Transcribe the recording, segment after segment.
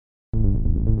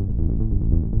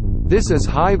This is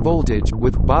High Voltage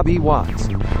with Bobby Watts.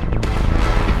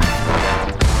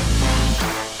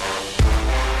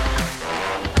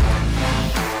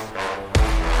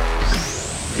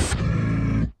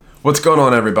 What's going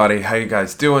on, everybody? How you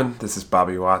guys doing? This is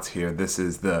Bobby Watts here. This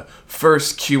is the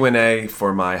first Q&A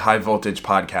for my High Voltage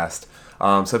podcast.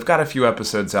 So I've got a few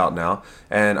episodes out now,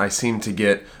 and I seem to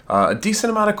get a decent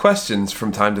amount of questions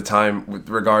from time to time with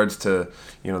regards to,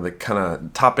 the kind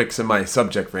of topics in my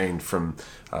subject range, from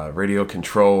radio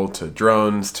control to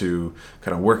drones to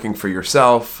kind of working for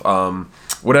yourself,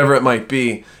 whatever it might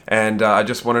be. And I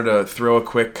just wanted to throw a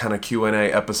quick kind of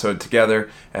Q&A episode together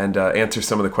and answer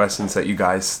some of the questions that you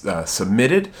guys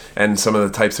submitted and some of the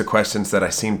types of questions that I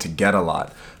seem to get a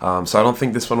lot. So I don't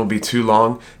think this one will be too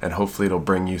long, and hopefully it'll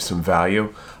bring you some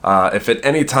value. If at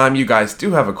any time you guys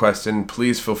do have a question,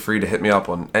 please feel free to hit me up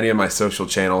on any of my social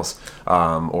channels,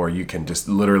 or you can just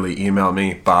literally email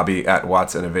me,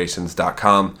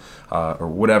 bobby@wattsinnovations.com, or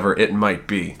whatever it might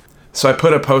be. So I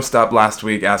put a post up last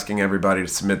week asking everybody to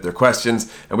submit their questions,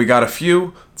 and we got a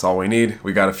few. That's all we need.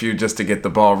 We got a few just to get the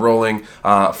ball rolling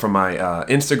from my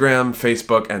Instagram,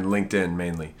 Facebook, and LinkedIn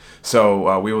mainly.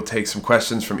 So we will take some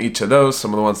questions from each of those,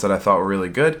 some of the ones that I thought were really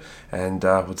good, and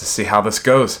we'll just see how this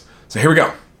goes. So here we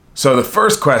go. So the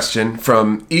first question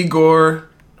from Igor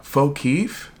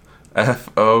Fokeev,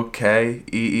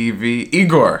 Fokeev,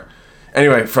 Igor.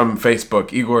 Anyway, from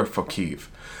Facebook, Igor Fokeev.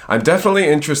 I'm definitely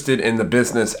interested in the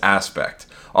business aspect.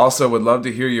 Also, would love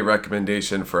to hear your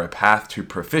recommendation for a path to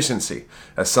proficiency.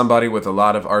 As somebody with a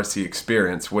lot of RC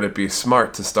experience, would it be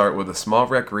smart to start with a small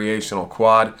recreational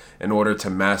quad in order to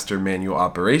master manual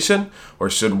operation, or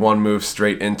should one move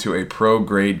straight into a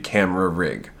pro-grade camera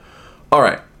rig? All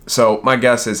right. So my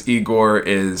guess is Igor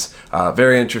is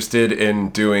very interested in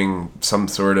doing some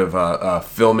sort of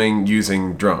filming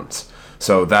using drones.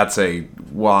 So that's a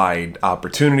wide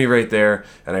opportunity right there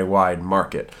and a wide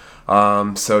market.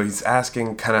 So he's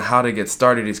asking kind of how to get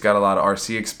started. He's got a lot of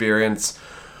RC experience.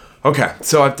 Okay,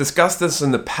 so I've discussed this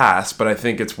in the past, but I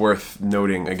think it's worth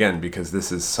noting again because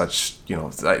this is such,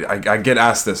 I get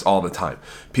asked this all the time.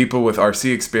 People with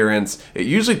RC experience, it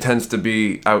usually tends to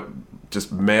be out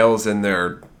just males in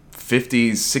their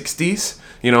 50s, 60s,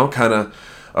 kind of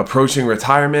approaching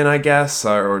retirement, I guess,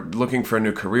 or looking for a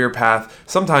new career path.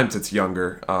 Sometimes it's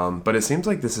younger, but it seems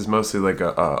like this is mostly like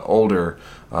a older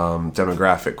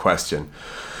demographic question.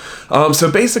 So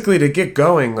basically, to get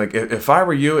going, like if I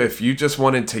were you, if you just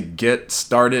wanted to get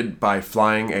started by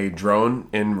flying a drone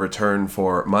in return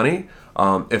for money,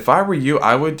 if I were you,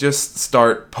 I would just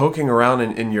start poking around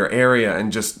in your area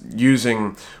and just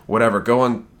using whatever. Go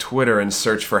on Twitter and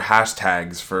search for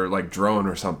hashtags for like drone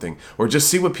or something, or just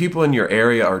see what people in your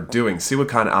area are doing. See what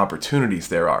kind of opportunities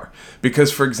there are.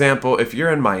 Because, for example, if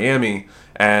you're in Miami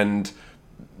and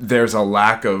there's a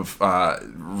lack of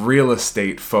real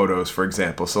estate photos, for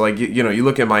example. So like, you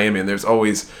look at Miami and there's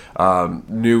always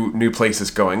new places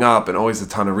going up and always a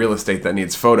ton of real estate that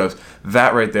needs photos.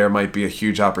 That right there might be a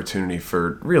huge opportunity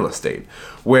for real estate.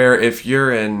 Where if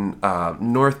you're in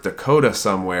North Dakota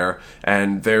somewhere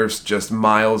and there's just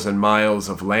miles and miles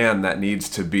of land that needs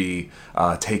to be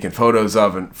taken photos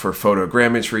of and for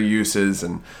photogrammetry uses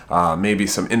and maybe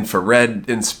some infrared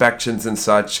inspections and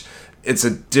such, it's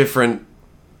a different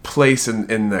place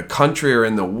in the country or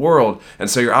in the world,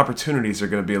 and so your opportunities are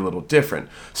going to be a little different.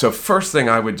 So first thing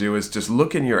I would do is just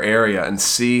look in your area and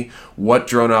see what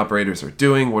drone operators are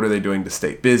doing. What are they doing to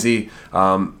stay busy?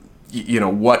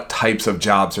 What types of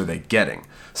jobs are they getting?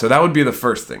 So that would be the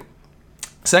first thing.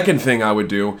 Second thing I would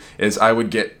do is I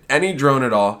would get any drone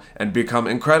at all and become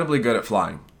incredibly good at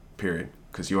flying, period.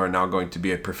 Because you are now going to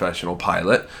be a professional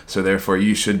pilot, so therefore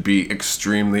you should be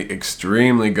extremely,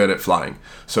 extremely good at flying.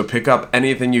 So pick up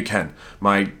anything you can.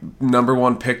 My number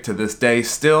one pick to this day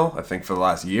still, I think for the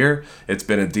last year, it's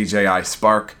been a DJI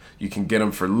Spark. You can get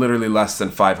them for literally less than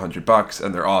 $500,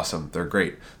 and they're awesome. They're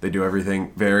great. They do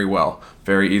everything very well.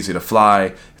 Very easy to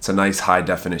fly. It's a nice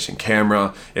high-definition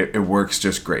camera. It works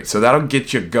just great. So that'll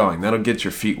get you going. That'll get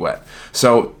your feet wet.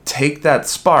 So take that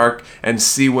Spark and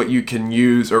see what you can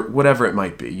use, or whatever it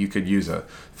might be. You could use a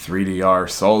 3DR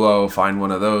Solo, find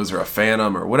one of those, or a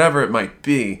Phantom, or whatever it might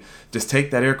be. Just take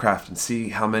that aircraft and see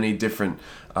how many different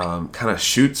kind of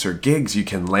shoots or gigs you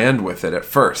can land with it at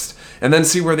first, and then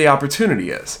see where the opportunity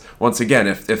is. Once again,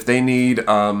 if they need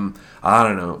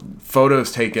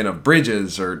photos taken of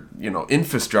bridges or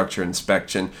infrastructure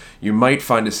inspection, you might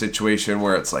find a situation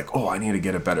where it's like, I need to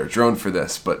get a better drone for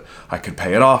this, but I could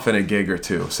pay it off in a gig or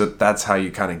two. So that's how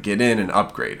you kind of get in and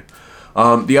upgrade.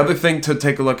 The other thing to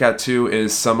take a look at too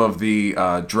is some of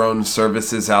the drone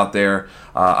services out there.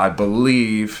 I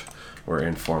believe we're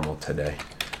informal today.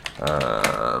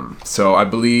 So I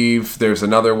believe there's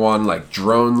another one like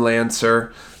Drone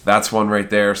Lancer. That's one right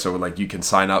there. So like you can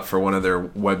sign up for one of their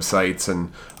websites,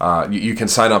 and you can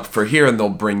sign up for here and they'll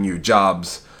bring you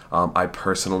jobs. I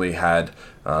personally had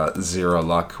zero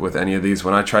luck with any of these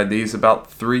when I tried these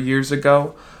about 3 years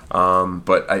ago.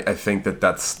 But I think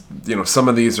that's, some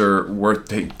of these are worth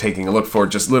taking a look for.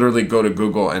 Just literally go to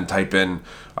Google and type in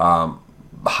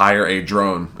hire a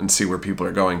drone and see where people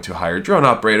are going to hire drone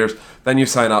operators. Then you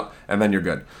sign up and then you're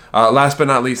good. Last but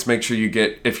not least, make sure you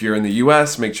get, if you're in the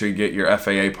US, make sure you get your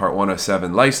FAA Part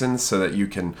 107 license so that you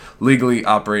can legally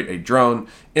operate a drone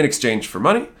in exchange for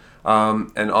money.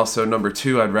 And also number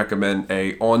 2, I'd recommend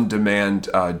a on-demand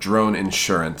drone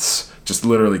insurance. Just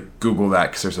literally Google that,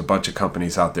 because there's a bunch of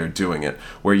companies out there doing it,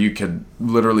 where you can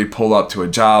literally pull up to a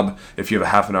job. If you have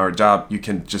a half an hour job, you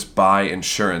can just buy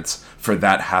insurance for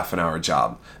that half an hour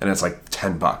job. And it's like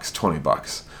 $10,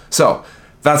 $20. So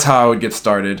that's how I would get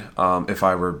started if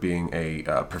I were being a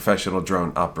professional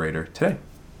drone operator today.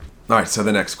 All right, so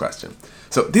the next question.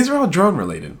 So these are all drone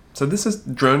related. So this is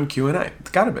drone Q&A. It's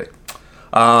gotta be.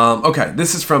 Okay,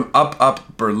 this is from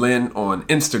Up Berlin on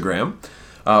Instagram.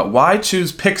 Why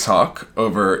choose Pixhawk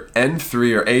over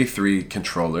N3 or A3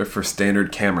 controller for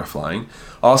standard camera flying?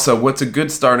 Also, what's a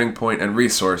good starting point and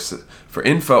resource for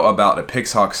info about a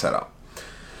Pixhawk setup?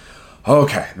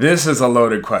 Okay, this is a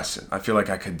loaded question. I feel like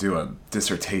I could do a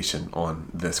dissertation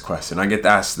on this question. I get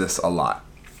asked this a lot.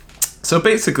 So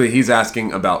basically, he's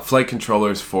asking about flight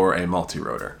controllers for a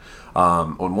multi-rotor.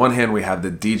 On one hand, we have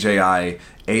the DJI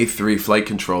A3 flight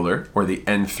controller, or the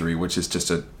N3, which is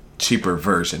just a cheaper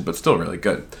version, but still really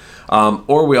good.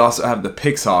 Or we also have the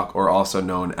Pixhawk, or also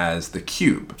known as the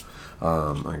Cube.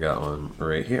 I got one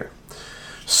right here.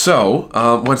 So,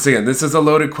 once again, this is a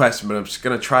loaded question, but I'm just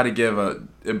going to try to give an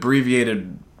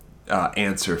abbreviated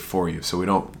answer for you so we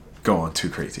don't go on too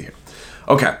crazy here.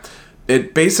 Okay,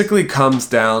 it basically comes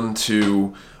down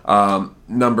to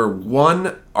number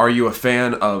 1, are you a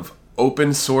fan of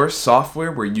open source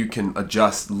software where you can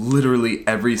adjust literally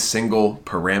every single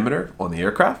parameter on the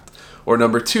aircraft? Or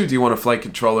number 2, do you want a flight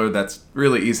controller that's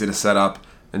really easy to set up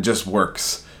and just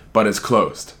works, but is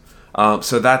closed?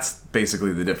 So that's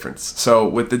basically the difference. So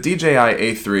with the DJI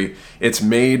A3, it's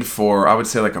made for, I would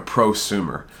say, like a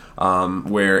prosumer,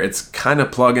 where it's kind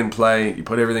of plug and play. You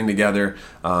put everything together,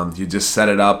 you just set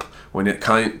it up. When it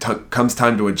comes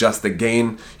time to adjust the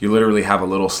gain, you literally have a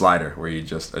little slider where you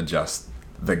just adjust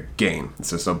the gain. It's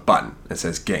just a button. It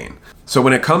says gain. So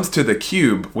when it comes to the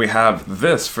Cube, we have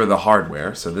this for the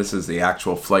hardware. So this is the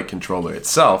actual flight controller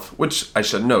itself, which I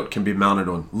should note can be mounted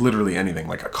on literally anything,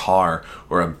 like a car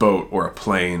or a boat or a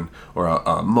plane or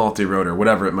a multi-rotor,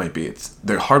 whatever it might be.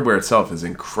 The hardware itself is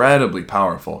incredibly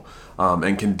powerful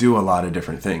and can do a lot of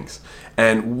different things.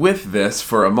 And with this,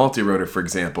 for a multi-rotor, for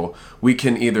example, we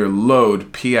can either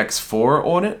load PX4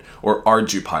 on it or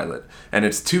ArduPilot. And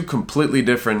it's two completely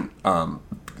different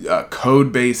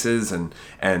code bases and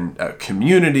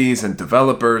communities and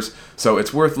developers. So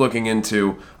it's worth looking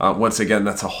into. Once again,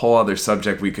 that's a whole other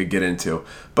subject we could get into.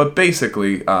 But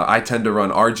basically, I tend to run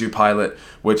ArduPilot,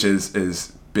 which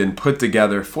is been put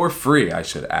together for free, I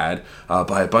should add,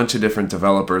 by a bunch of different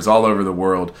developers all over the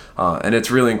world. And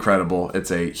it's really incredible.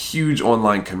 It's a huge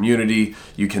online community.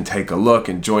 You can take a look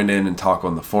and join in and talk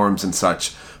on the forums and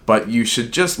such. But you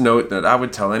should just note that I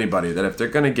would tell anybody that if they're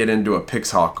going to get into a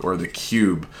Pixhawk or the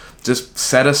Cube, just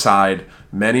set aside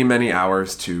many, many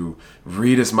hours to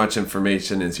read as much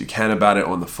information as you can about it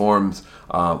on the forums,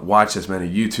 watch as many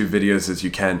YouTube videos as you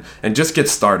can, and just get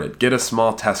started. Get a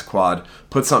small test quad,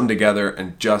 put something together,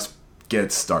 and just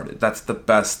get started. That's the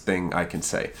best thing I can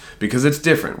say, because it's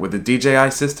different. With the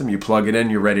DJI system, you plug it in,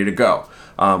 you're ready to go.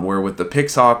 Where with the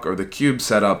Pixhawk or the Cube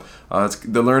setup,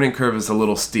 the learning curve is a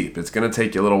little steep. It's going to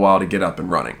take you a little while to get up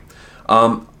and running.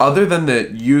 Other than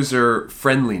the user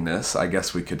friendliness, I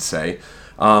guess we could say,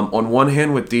 on one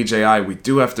hand with DJI, we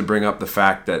do have to bring up the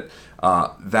fact that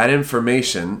that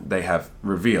information they have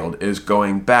revealed is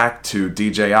going back to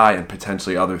DJI and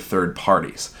potentially other third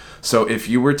parties. So if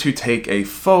you were to take a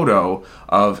photo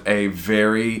of a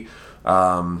very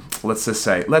let's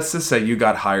just say you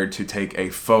got hired to take a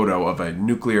photo of a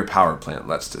nuclear power plant,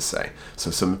 let's just say.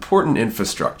 So some important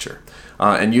infrastructure.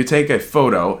 And you take a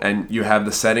photo and you have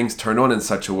the settings turned on in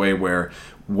such a way where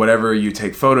whatever you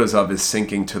take photos of is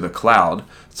syncing to the cloud.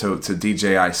 So to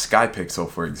DJI SkyPixel,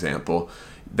 for example,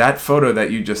 that photo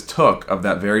that you just took of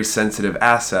that very sensitive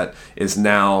asset is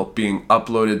now being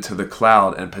uploaded to the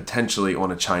cloud and potentially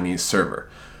on a Chinese server.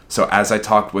 So as I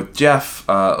talked with Jeff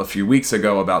a few weeks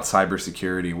ago about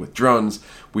cybersecurity with drones,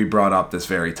 we brought up this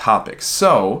very topic.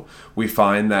 So I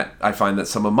find that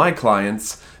some of my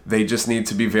clients, They just need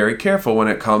to be very careful when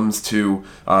it comes to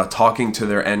talking to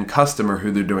their end customer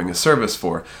who they're doing a service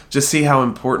for. Just see how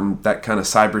important that kind of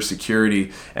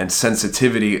cybersecurity and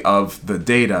sensitivity of the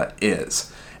data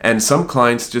is. And some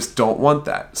clients just don't want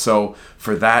that. So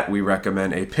for that, we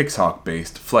recommend a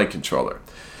Pixhawk-based flight controller.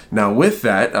 Now with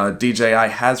that, DJI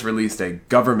has released a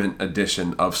government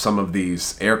edition of some of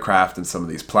these aircraft and some of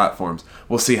these platforms.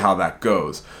 We'll see how that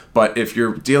goes. But if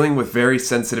you're dealing with very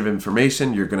sensitive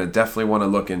information, you're going to definitely want to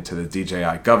look into the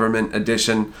DJI government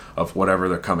edition of whatever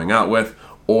they're coming out with,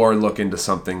 or look into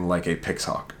something like a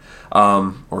Pixhawk.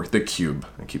 Or the Cube.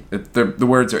 The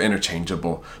words are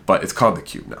interchangeable, but it's called the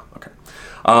Cube now. Okay.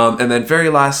 And then very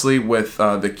lastly, with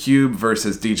the Cube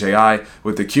versus DJI,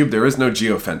 with the Cube, there is no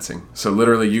geofencing. So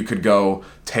literally you could go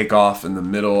take off in the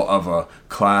middle of a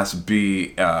Class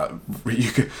B.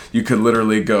 You could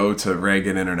literally go to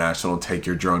Reagan International, take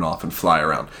your drone off and fly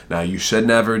around. Now you should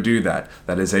never do that.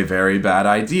 That is a very bad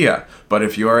idea. But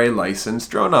if you are a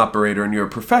licensed drone operator and you're a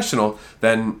professional,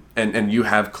 then and you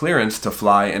have clearance to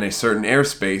fly in a certain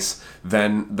airspace,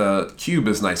 then the Cube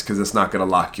is nice because it's not going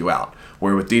to lock you out.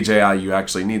 Where with DJI, you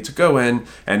actually need to go in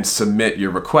and submit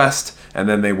your request, and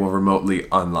then they will remotely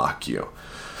unlock you.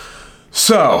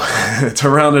 So, to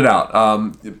round it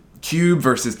out, Cube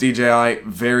versus DJI,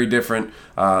 very different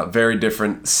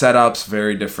setups,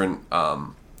 very different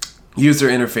user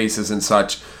interfaces and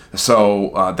such.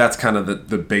 So that's kind of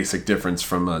the basic difference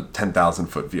from a 10,000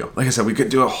 foot view. Like I said, we could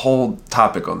do a whole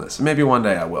topic on this. Maybe one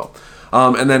day I will.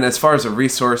 And then as far as a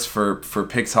resource for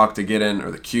Pixhawk to get in,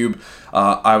 or the Cube,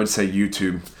 I would say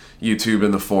YouTube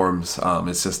and the forums.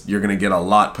 It's just, you're going to get a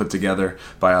lot put together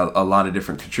by a lot of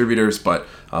different contributors, but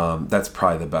that's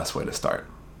probably the best way to start.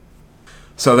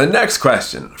 So the next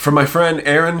question from my friend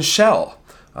Aaron Shell.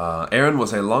 Aaron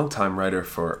was a longtime writer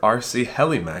for RC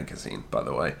Heli magazine, by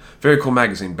the way. Very cool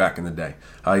magazine back in the day.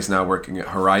 He's now working at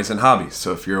Horizon Hobbies.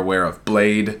 So if you're aware of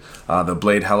Blade, the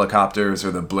Blade helicopters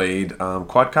or the Blade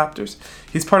quadcopters,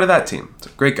 he's part of that team. It's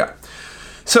a great guy.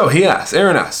 So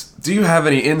Aaron asks, do you have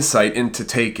any insight into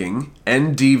taking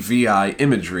NDVI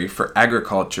imagery for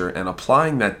agriculture and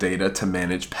applying that data to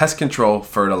manage pest control,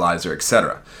 fertilizer,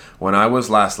 etc.? When I was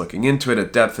last looking into it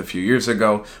at depth a few years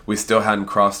ago, we still hadn't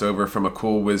crossed over from a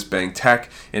cool whiz-bang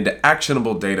tech into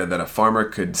actionable data that a farmer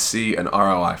could see an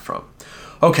ROI from.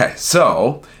 Okay,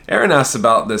 so Aaron asks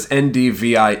about this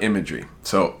NDVI imagery.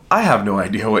 So I have no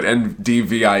idea what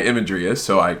NDVI imagery is,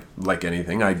 so I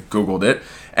Googled it.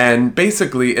 And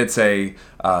basically it's a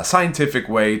scientific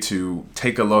way to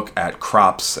take a look at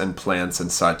crops and plants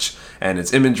and such, and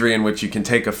it's imagery in which you can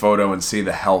take a photo and see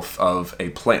the health of a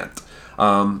plant.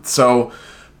 So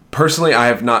personally, I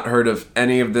have not heard of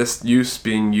any of this use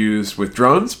being used with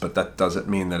drones, but that doesn't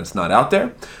mean that it's not out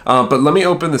there. But let me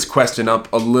open this question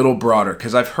up a little broader,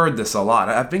 because I've heard this a lot.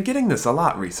 I've been getting this a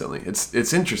lot recently.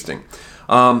 It's interesting.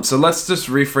 So let's just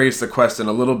rephrase the question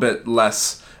a little bit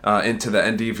less into the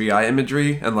NDVI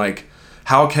imagery and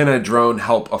how can a drone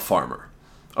help a farmer?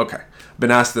 Okay, I've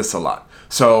been asked this a lot.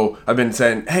 So I've been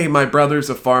saying, hey, my brother's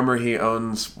a farmer. He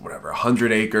owns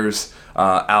 100 acres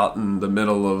out in the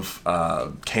middle of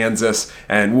Kansas.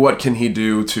 And what can he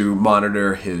do to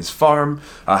monitor his farm?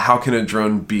 How can a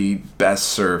drone be best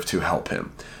served to help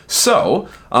him? So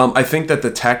I think that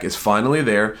the tech is finally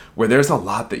there where there's a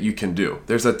lot that you can do.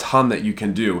 There's a ton that you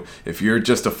can do if you're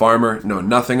just a farmer, know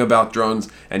nothing about drones,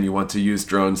 and you want to use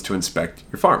drones to inspect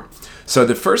your farm. So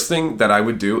the first thing that I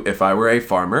would do if I were a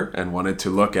farmer and wanted to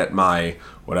look at my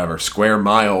square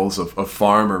miles of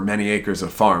farm or many acres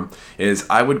of farm is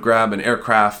I would grab an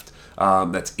aircraft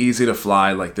that's easy to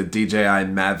fly, like the DJI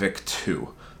Mavic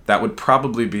 2. That would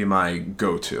probably be my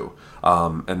go-to.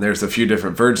 And there's a few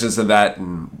different versions of that,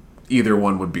 and either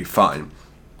one would be fine.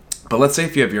 But let's say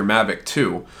if you have your Mavic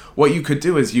 2, what you could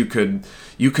do is you could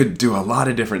do a lot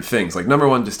of different things. Like number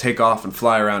one, just take off and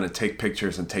fly around and take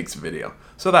pictures and take some video.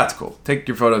 So that's cool. Take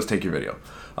your photos, take your video.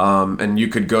 And you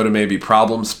could go to maybe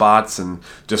problem spots and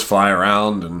just fly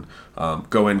around and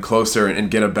go in closer and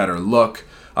get a better look.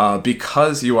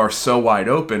 Because you are so wide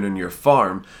open in your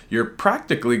farm, you're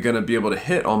practically going to be able to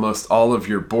hit almost all of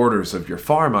your borders of your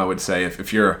farm, I would say.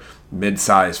 If you're a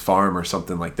mid-sized farm or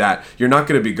something like that, you're not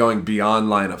going to be going beyond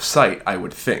line of sight, I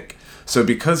would think. So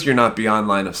because you're not beyond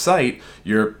line of sight,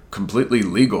 you're completely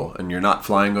legal and you're not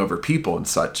flying over people and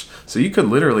such. So you could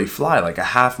literally fly like a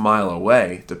half mile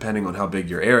away, depending on how big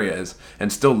your area is,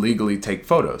 and still legally take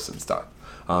photos and stuff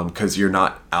because you're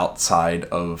not outside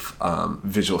of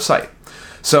visual sight.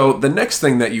 So the next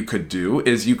thing that you could do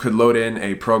is you could load in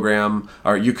a program,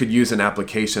 or you could use an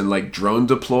application like Drone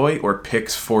Deploy or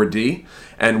Pix4D.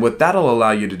 And what that'll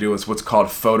allow you to do is what's called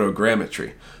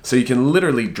photogrammetry. So you can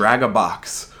literally drag a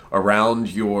box around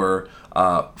your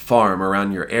farm,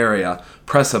 around your area,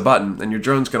 press a button, and your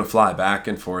drone's going to fly back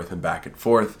and forth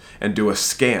and do a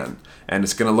scan. And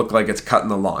it's going to look like it's cutting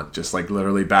the lawn, just like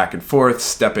literally back and forth,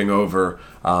 stepping over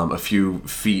a few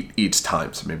feet each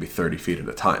time, so maybe 30 feet at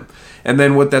a time. And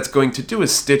then what that's going to do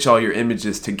is stitch all your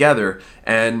images together,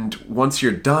 and once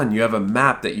you're done, you have a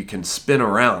map that you can spin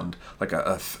around, like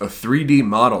a 3D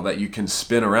model that you can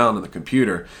spin around on the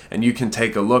computer, and you can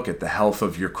take a look at the health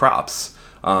of your crops.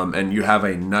 And you have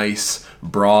a nice,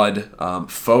 broad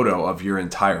photo of your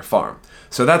entire farm.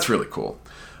 So that's really cool.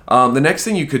 The next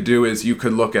thing you could do is you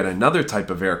could look at another type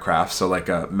of aircraft, so like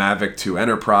a Mavic 2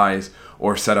 Enterprise,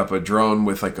 or set up a drone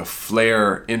with like a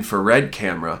flare infrared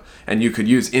camera, and you could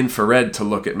use infrared to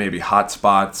look at maybe hot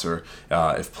spots, or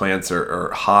if plants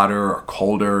are hotter or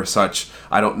colder or such.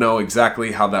 I don't know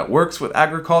exactly how that works with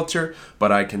agriculture,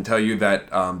 but I can tell you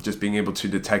that just being able to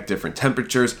detect different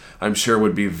temperatures, I'm sure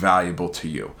would be valuable to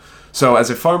you. So as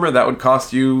a farmer, that would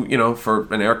cost you,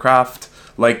 for an aircraft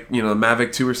like,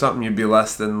 Mavic 2 or something, you'd be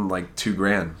less than like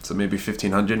 $2,000, so maybe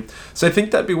 $1,500. So I think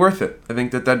that'd be worth it. I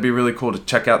think that'd be really cool to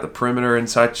check out the perimeter and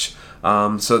such.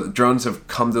 So the drones have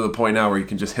come to the point now where you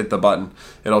can just hit the button,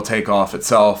 it'll take off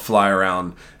itself, fly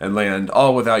around, and land,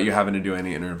 all without you having to do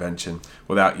any intervention,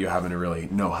 without you having to really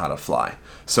know how to fly.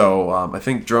 So I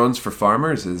think drones for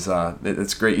farmers is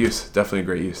it's great use, definitely a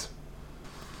great use.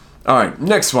 All right,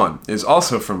 next one is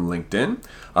also from LinkedIn.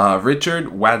 Richard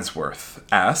Wadsworth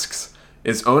asks,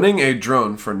 is owning a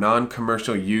drone for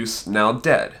non-commercial use now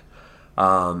dead?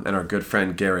 And our good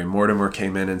friend Gary Mortimer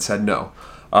came in and said no.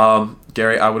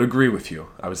 Gary, I would agree with you.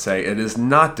 I would say it is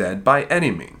not dead by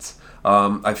any means.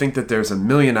 I think that there's a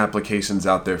million applications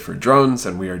out there for drones,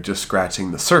 and we are just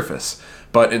scratching the surface.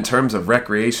 But in terms of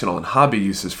recreational and hobby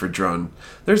uses for drone,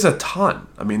 there's a ton.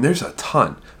 There's a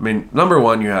ton. Number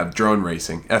one, you have drone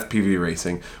racing, FPV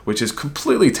racing, which is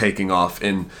completely taking off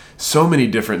in so many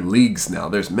different leagues now.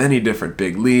 There's many different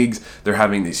big leagues. They're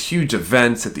having these huge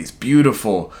events at these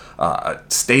beautiful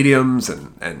stadiums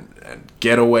and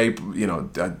getaway,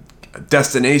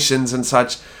 destinations and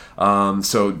such.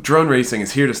 So drone racing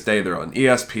is here to stay. They're on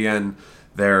ESPN.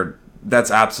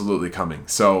 That's absolutely coming.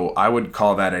 So I would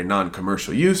call that a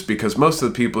non-commercial use, because most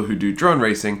of the people who do drone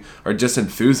racing are just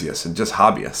enthusiasts and just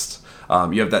hobbyists.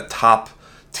 You have that top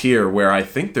tier where I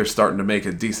think they're starting to make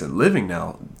a decent living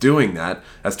now doing that,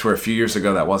 as to where a few years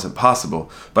ago that wasn't possible.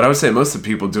 But I would say most of the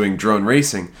people doing drone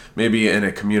racing, maybe in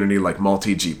a community like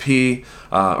Multi-GP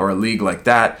or a league like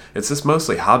that, it's just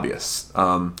mostly hobbyists.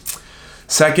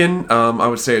 Second, I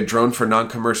would say a drone for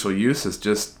non-commercial use is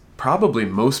just probably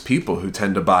most people who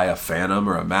tend to buy a Phantom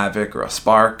or a Mavic or a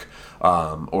Spark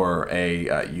or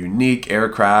a unique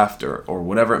aircraft or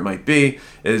whatever it might be,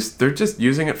 is they're just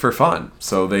using it for fun.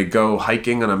 So they go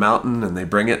hiking on a mountain and they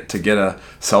bring it to get a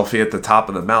selfie at the top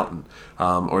of the mountain.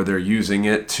 Or they're using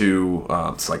it to,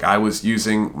 it's like I was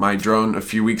using my drone a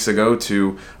few weeks ago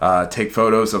to take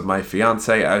photos of my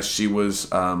fiance as she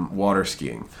was water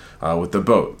skiing with the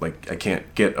boat. Like, I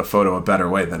can't get a photo a better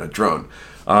way than a drone.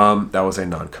 That was a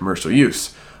non-commercial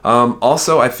use.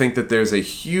 Also, I think that there's a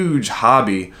huge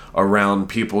hobby around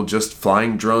people just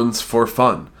flying drones for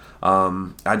fun.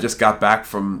 I just got back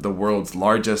from the world's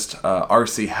largest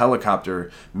RC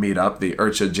helicopter meetup, the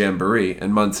IRCHA Jamboree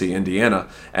in Muncie, Indiana,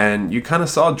 and you kind of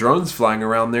saw drones flying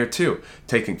around there too,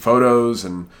 taking photos,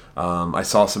 and I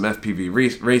saw some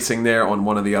FPV racing there on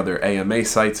one of the other AMA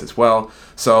sites as well.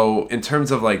 So in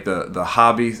terms of like the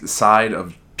hobby side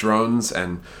of drones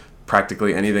and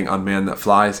practically anything unmanned that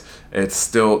flies, it's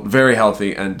still very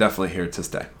healthy and definitely here to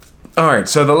stay. All right,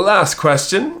 so the last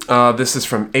question, this is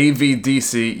from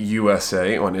AVDC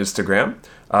USA on Instagram,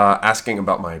 asking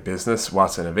about my business,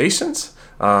 Watts Innovations,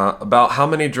 about how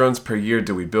many drones per year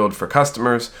do we build for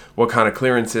customers, what kind of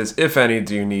clearances, if any,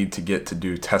 do you need to get to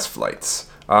do test flights?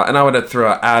 And I would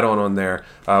throw an add-on on there,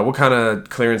 what kind of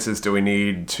clearances do we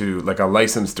need to, like a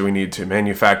license do we need to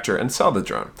manufacture and sell the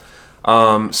drone?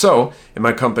 So in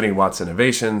my company, Watts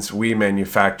Innovations, we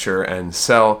manufacture and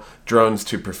sell drones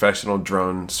to professional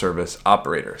drone service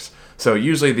operators. So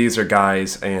usually these are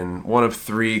guys in one of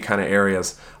three kind of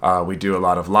areas. We do a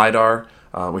lot of LiDAR.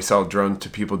 We sell drones to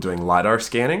people doing LiDAR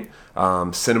scanning,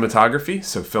 cinematography,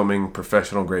 so filming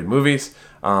professional grade movies,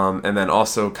 and then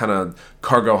also kind of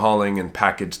cargo hauling and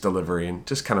package delivery and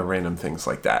just kind of random things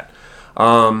like that.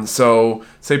 So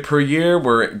say per year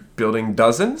we're building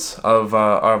dozens of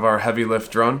our heavy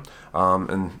lift drone,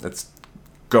 and it's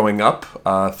going up.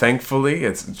 Thankfully,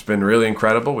 it's been really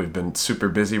incredible. We've been super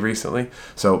busy recently,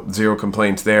 so zero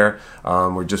complaints there.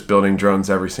 We're just building drones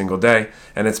every single day,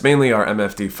 and it's mainly our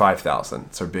MFD 5000.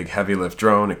 It's our big heavy lift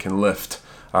drone. It can lift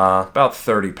about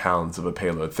 30 pounds of a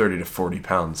payload, 30 to 40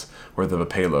 pounds worth of a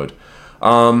payload.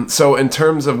 So in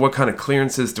terms of what kind of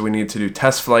clearances do we need to do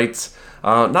test flights,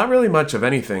 not really much of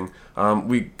anything.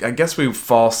 I guess we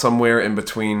fall somewhere in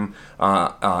between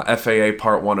FAA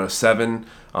Part 107,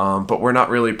 but we're not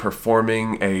really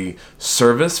performing a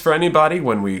service for anybody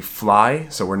when we fly.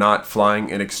 So we're not flying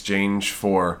in exchange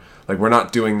for, like, we're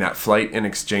not doing that flight in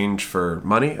exchange for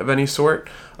money of any sort.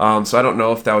 So I don't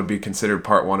know if that would be considered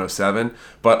Part 107,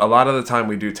 but a lot of the time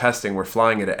we do testing, we're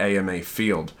flying at an AMA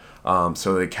field.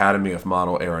 So the Academy of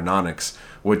Model Aeronautics,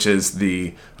 which is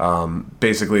the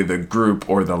basically the group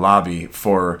or the lobby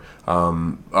for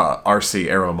RC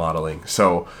aero modeling.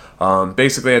 So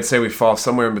basically I'd say we fall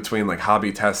somewhere in between like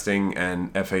hobby testing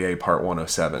and FAA Part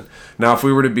 107. Now if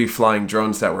we were to be flying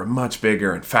drones that were much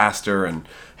bigger and faster and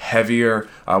heavier,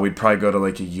 we'd probably go to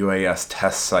like a UAS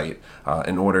test site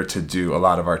in order to do a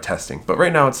lot of our testing. But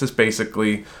right now it's just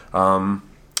basically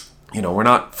we're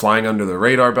not flying under the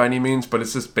radar by any means, but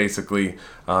it's just basically,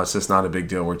 it's just not a big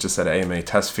deal. We're just at AMA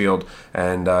test field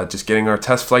and just getting our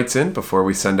test flights in before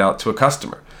we send out to a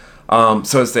customer.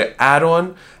 So as the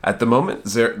add-on, at the moment,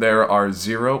 there are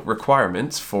 0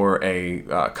 requirements for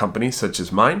a company such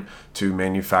as mine to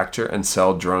manufacture and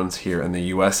sell drones here in the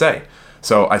USA.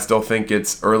 So I still think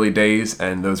it's early days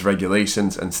and those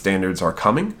regulations and standards are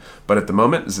coming, but at the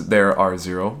moment, there are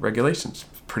 0 regulations.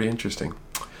 Pretty interesting.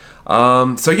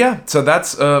 So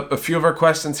that's a few of our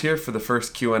questions here for the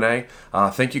first Q&A.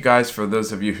 Thank you guys for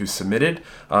those of you who submitted.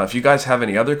 If you guys have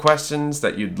any other questions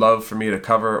that you'd love for me to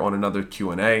cover on another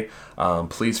Q&A,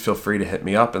 please feel free to hit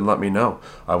me up and let me know.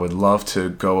 I would love to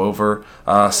go over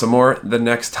some more the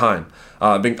next time.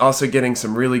 I've been also getting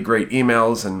some really great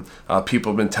emails, and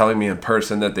people have been telling me in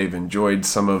person that they've enjoyed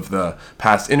some of the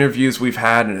past interviews we've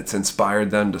had, and it's inspired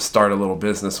them to start a little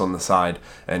business on the side.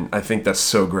 And I think that's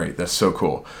so great. That's so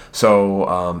cool. So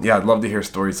I'd love to hear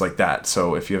stories like that.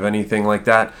 So if you have anything like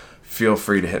that, feel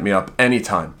free to hit me up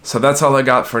anytime. So that's all I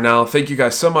got for now. Thank you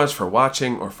guys so much for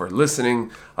watching or for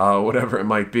listening, whatever it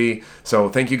might be. So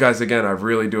thank you guys again. I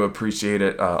really do appreciate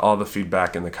it, all the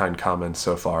feedback and the kind comments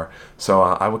so far. So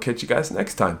I will catch you guys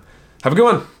next time. Have a good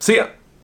one. See ya.